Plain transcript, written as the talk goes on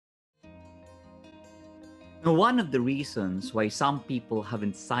Now, one of the reasons why some people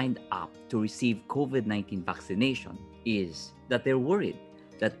haven't signed up to receive COVID-19 vaccination is that they're worried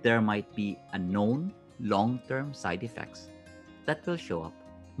that there might be unknown long-term side effects that will show up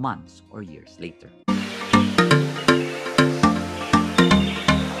months or years later.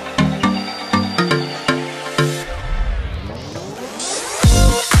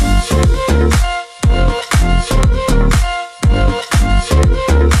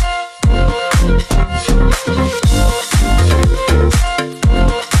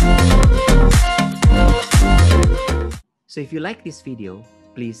 So if you like this video,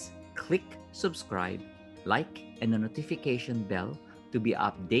 please click subscribe, like, and the notification bell to be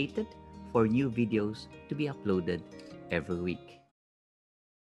updated for new videos to be uploaded every week.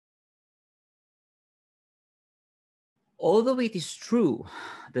 Although it is true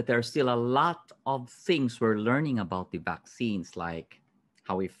that there are still a lot of things we're learning about the vaccines, like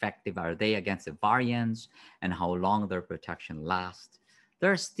how effective are they against the variants and how long their protection lasts,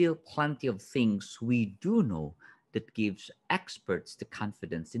 there are still plenty of things we do know that gives experts the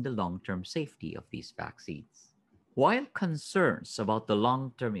confidence in the long-term safety of these vaccines. While concerns about the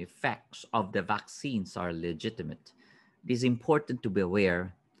long-term effects of the vaccines are legitimate, it is important to be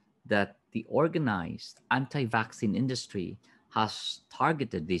aware that the organized anti-vaccine industry has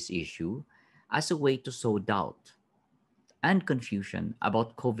targeted this issue as a way to sow doubt and confusion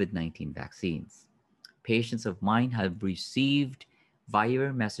about COVID-19 vaccines. Patients of mine have received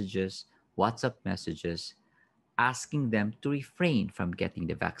via messages, WhatsApp messages, asking them to refrain from getting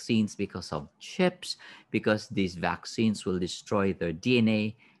the vaccines because of chips, because these vaccines will destroy their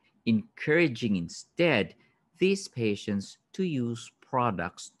DNA, encouraging instead these patients to use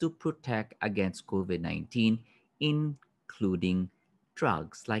products to protect against COVID-19, including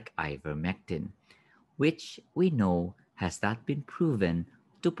drugs like ivermectin, which we know has not been proven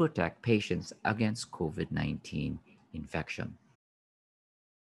to protect patients against COVID-19 infection.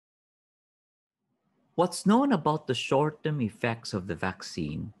 What's known about the short-term effects of the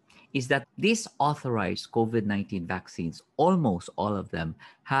vaccine is that these authorized COVID-19 vaccines, almost all of them,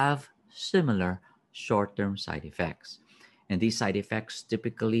 have similar short-term side effects. And these side effects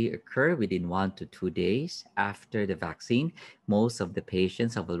typically occur within 1 to 2 days after the vaccine. Most of the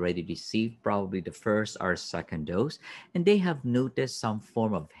patients have already received probably the first or second dose, and they have noticed some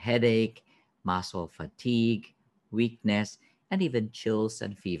form of headache, muscle fatigue, weakness, and even chills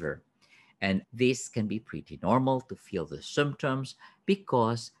and fever. And this can be pretty normal to feel the symptoms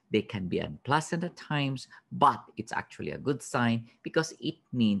because they can be unpleasant at times, but it's actually a good sign because it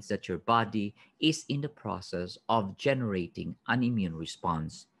means that your body is in the process of generating an immune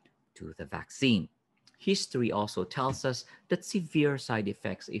response to the vaccine. History also tells us that severe side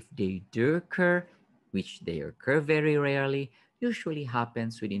effects, if they do occur, which they occur very rarely, usually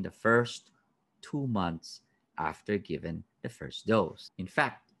happens within the first 2 months after given the first dose. In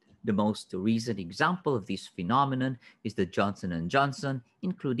fact, the most recent example of this phenomenon is the Johnson & Johnson,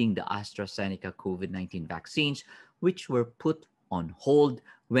 including the ASTRA ZENECA COVID-19 vaccines, which were put on hold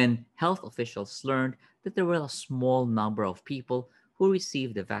when health officials learned that there were a small number of people who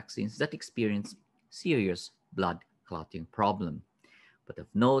received the vaccines that experienced serious blood clotting problem. But of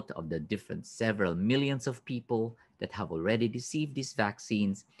note, of the different several millions of people that have already received these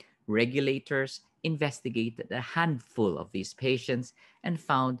vaccines, regulators investigated a handful of these patients and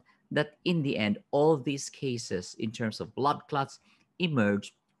found that in the end, all these cases in terms of blood clots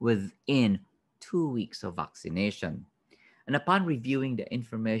emerged within 2 weeks of vaccination. And upon reviewing the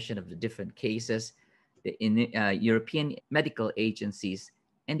information of the different cases, the European medical agencies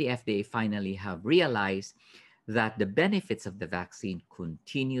and the FDA finally have realized that the benefits of the vaccine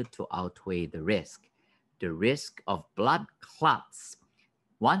continue to outweigh the risk. The risk of blood clots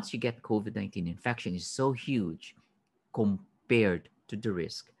once you get COVID-19 infection is so huge compared to the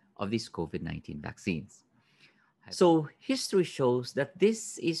risk of these COVID-19 vaccines. So history shows that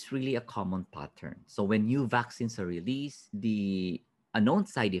this is really a common pattern. So when new vaccines are released, the unknown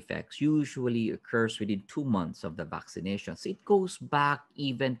side effects usually occurs within 2 months of the vaccination. So it goes back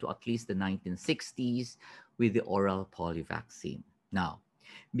even to at least the 1960s with the oral polio vaccine. Now,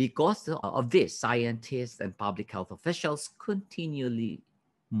 because of this, scientists and public health officials continually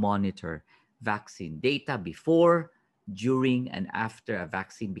monitor vaccine data before, during, and after a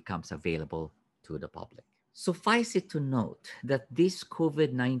vaccine becomes available to the public. Suffice it to note that these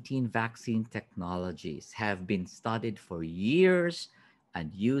COVID-19 vaccine technologies have been studied for years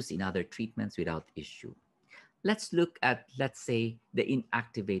and used in other treatments without issue. Let's look at, let's say, the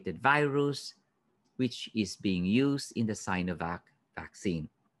inactivated virus, which is being used in the SINOVAC vaccine.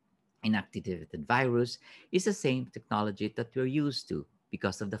 Inactivated virus is the same technology that we're used to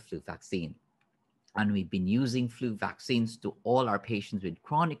because of the flu vaccine. And we've been using flu vaccines to all our patients with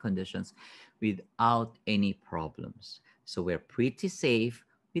chronic conditions without any problems. So we're pretty safe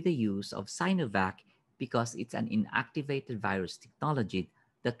with the use of SINOVAC because it's an inactivated virus technology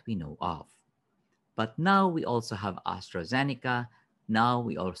that we know of. But now we also have ASTRA ZENECA. Now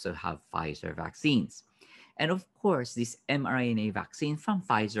we also have Pfizer vaccines. And of course, these mRNA vaccines from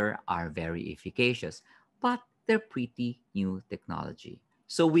Pfizer are very efficacious, but they're pretty new technology.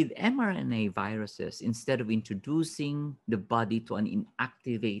 So with mRNA viruses, instead of introducing the body to an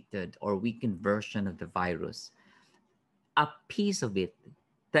inactivated or weakened version of the virus, a piece of it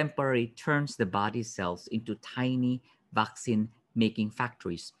temporarily turns the body cells into tiny vaccine making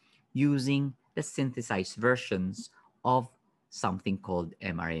factories using the synthesized versions of something called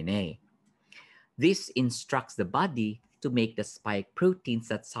mRNA. This instructs the body to make the spike proteins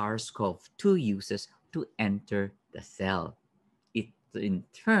that SARS-CoV-2 uses to enter the cell. It in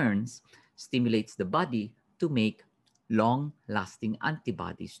turns stimulates the body to make long-lasting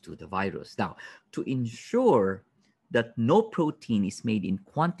antibodies to the virus. Now, to ensure that no protein is made in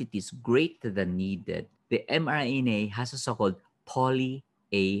quantities greater than needed, the mRNA has a so-called poly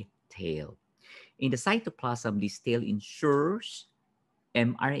A tail. In the cytoplasm, this tail ensures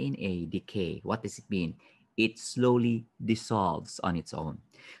mRNA decay. What does it mean? It slowly dissolves on its own.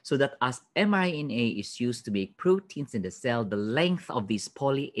 So that as mRNA is used to make proteins in the cell, the length of this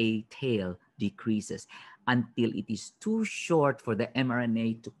poly A tail decreases until it is too short for the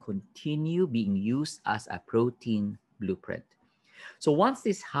mRNA to continue being used as a protein blueprint. So once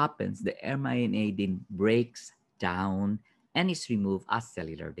this happens, the mRNA then breaks down and is removed as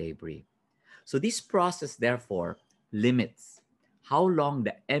cellular debris. So this process, therefore, limits how long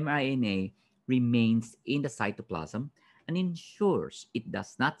the mRNA remains in the cytoplasm and ensures it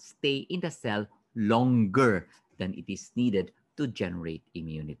does not stay in the cell longer than it is needed to generate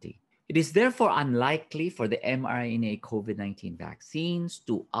immunity. It is therefore unlikely for the mRNA COVID-19 vaccines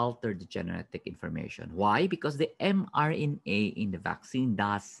to alter the genetic information. Why? Because the mRNA in the vaccine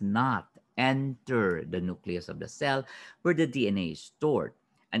does not enter the nucleus of the cell where the DNA is stored,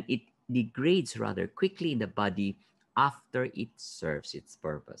 and it degrades rather quickly in the body after it serves its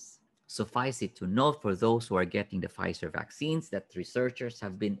purpose. Suffice it to note for those who are getting the Pfizer vaccines that researchers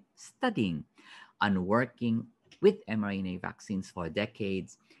have been studying and working with mRNA vaccines for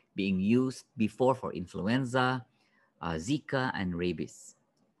decades, being used before for influenza, Zika, and rabies.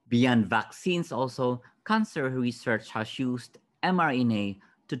 Beyond vaccines, also, cancer research has used mRNA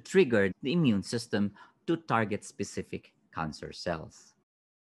to trigger the immune system to target specific cancer cells.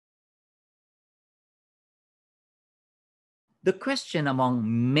 The question among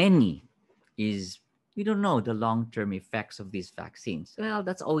many is we don't know the long-term effects of these vaccines. Well,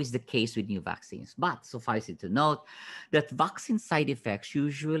 that's always the case with new vaccines. But suffice it to note that vaccine side effects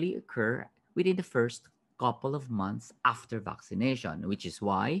usually occur within the first couple of months after vaccination, which is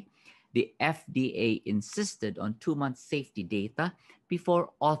why the FDA insisted on 2-month safety data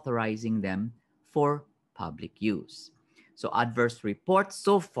before authorizing them for public use. So adverse reports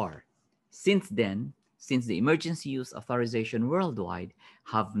so far since then, since the emergency use authorization worldwide,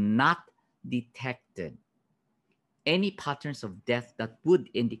 have not detected any patterns of death that would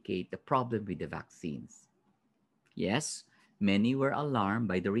indicate the problem with the vaccines. Yes, many were alarmed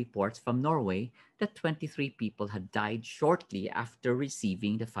by the reports from Norway that 23 people had died shortly after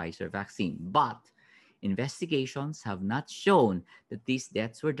receiving the Pfizer vaccine, but investigations have not shown that these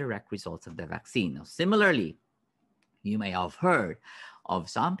deaths were direct results of the vaccine. Now, similarly, you may have heard of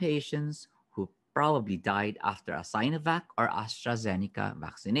some patients who probably died after a SINOVAC or AstraZeneca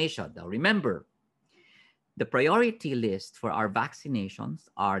vaccination. Now remember, the priority list for our vaccinations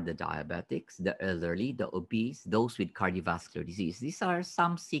are the diabetics, the elderly, the obese, those with cardiovascular disease. These are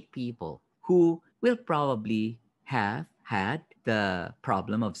some sick people who will probably have had the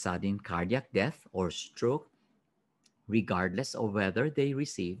problem of sudden cardiac death or stroke, regardless of whether they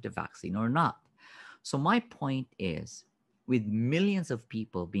received the vaccine or not. So my point is, with millions of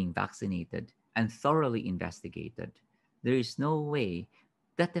people being vaccinated and thoroughly investigated, there is no way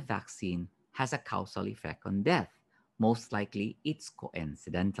that the vaccine has a causal effect on death. Most likely, it's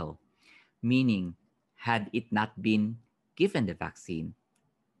coincidental, meaning had it not been given the vaccine,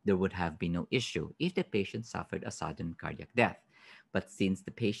 there would have been no issue if the patient suffered a sudden cardiac death. But since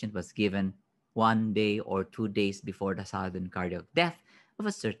the patient was given 1 day or 2 days before the sudden cardiac death of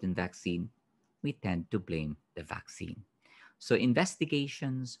a certain vaccine, we tend to blame the vaccine. So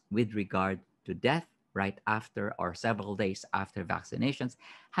investigations with regard to death right after or several days after vaccinations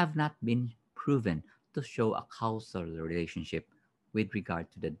have not been proven to show a causal relationship with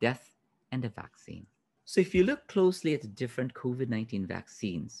regard to the death and the vaccine. So if you look closely at the different COVID-19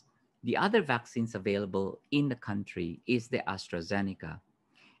 vaccines, The other vaccines available in the country is the AstraZeneca.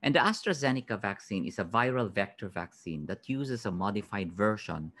 And the AstraZeneca vaccine is a viral vector vaccine that uses a modified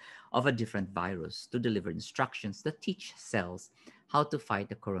version of a different virus to deliver instructions that teach cells how to fight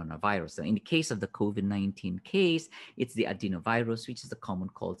the coronavirus. So in the case of the COVID-19 case, it's the adenovirus, which is the common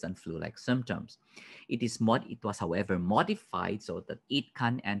colds and flu-like symptoms. It was, however, modified so that it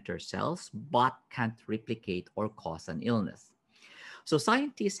can enter cells but can't replicate or cause an illness. So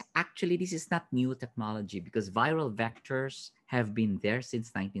scientists, actually, this is not new technology because viral vectors have been there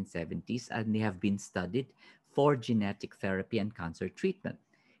since 1970s and they have been studied for genetic therapy and cancer treatment.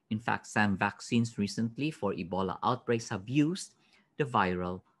 In fact, some vaccines recently for Ebola outbreaks have used the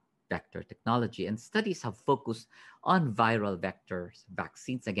viral vector technology, and studies have focused on viral vectors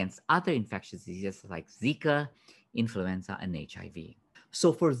vaccines against other infectious diseases like Zika, influenza, and HIV.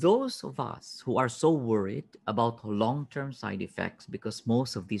 So, for those of us who are so worried about long term side effects because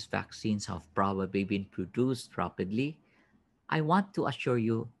most of these vaccines have probably been produced rapidly, I want to assure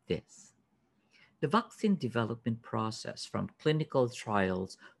you this. The vaccine development process, from clinical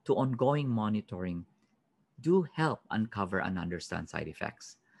trials to ongoing monitoring, do help uncover and understand side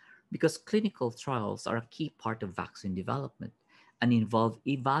effects because clinical trials are a key part of vaccine development and involve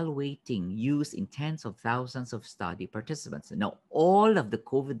evaluating use in tens of thousands of study participants. Now, all of the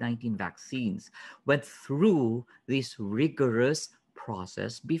COVID-19 vaccines went through this rigorous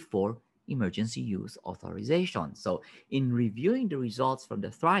process before emergency use authorization. So, in reviewing the results from the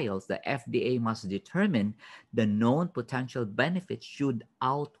trials, the FDA must determine the known potential benefits should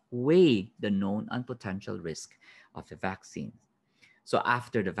outweigh the known and potential risk of the vaccine. So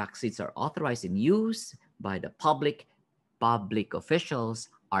after the vaccines are authorized in use by the public officials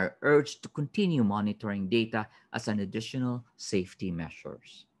are urged to continue monitoring data as an additional safety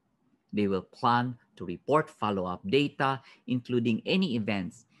measures. They will plan to report follow-up data, including any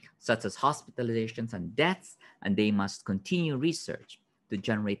events such as hospitalizations and deaths, and they must continue research to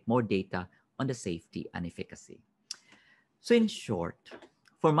generate more data on the safety and efficacy. So in short,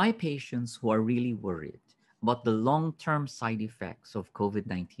 for my patients who are really worried about the long-term side effects of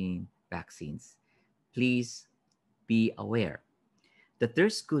COVID-19 vaccines, please be aware that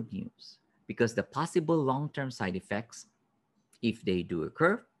there's good news because the possible long-term side effects, if they do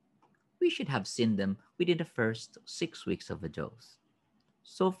occur, we should have seen them within the first 6 weeks of a dose.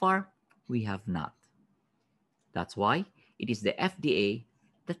 So far, we have not. That's why it is the FDA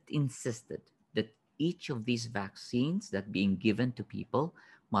that insisted that each of these vaccines that being given to people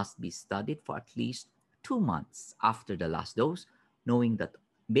must be studied for at least 2 months after the last dose, knowing that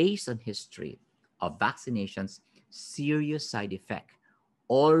based on history of vaccinations, serious side effects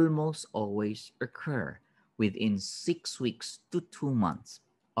almost always occur within 6 weeks to 2 months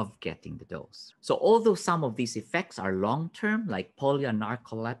of getting the dose. So although some of these effects are long-term, like polio and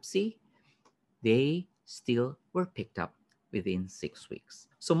narcolepsy, they still were picked up within 6 weeks.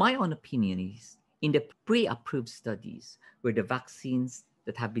 So my own opinion is, in the pre-approved studies where the vaccines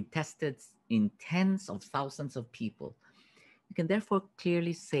that have been tested in tens of thousands of people, you can therefore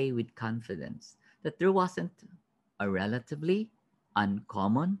clearly say with confidence that there wasn't a relatively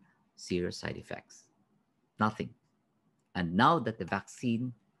uncommon serious side effects. Nothing. And now that the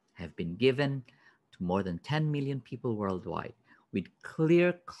vaccine have been given to more than 10 million people worldwide with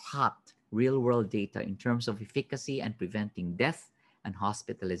clear-cut real-world data in terms of efficacy and preventing death and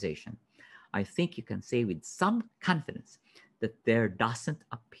hospitalization, I think you can say with some confidence that there doesn't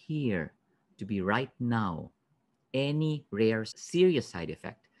appear to be right now any rare serious side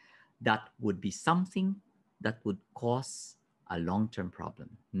effect that would be something that would cause a long-term problem.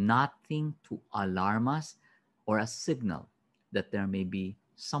 Nothing to alarm us or a signal that there may be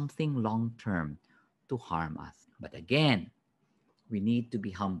something long-term to harm us. But again, we need to be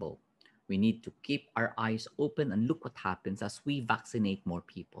humble. We need to keep our eyes open and look what happens as we vaccinate more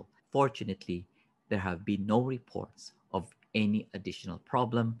people. Fortunately, there have been no reports of any additional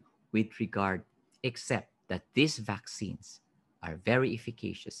problem with regard, except that these vaccines are very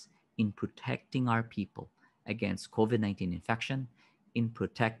efficacious in protecting our people against COVID-19 infection, in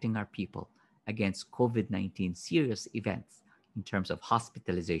protecting our people against COVID-19 serious events in terms of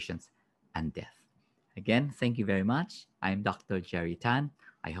hospitalizations and death. Again, thank you very much. I'm Dr. Jerry Tan.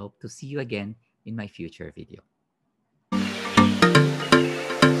 I hope to see you again in my future video.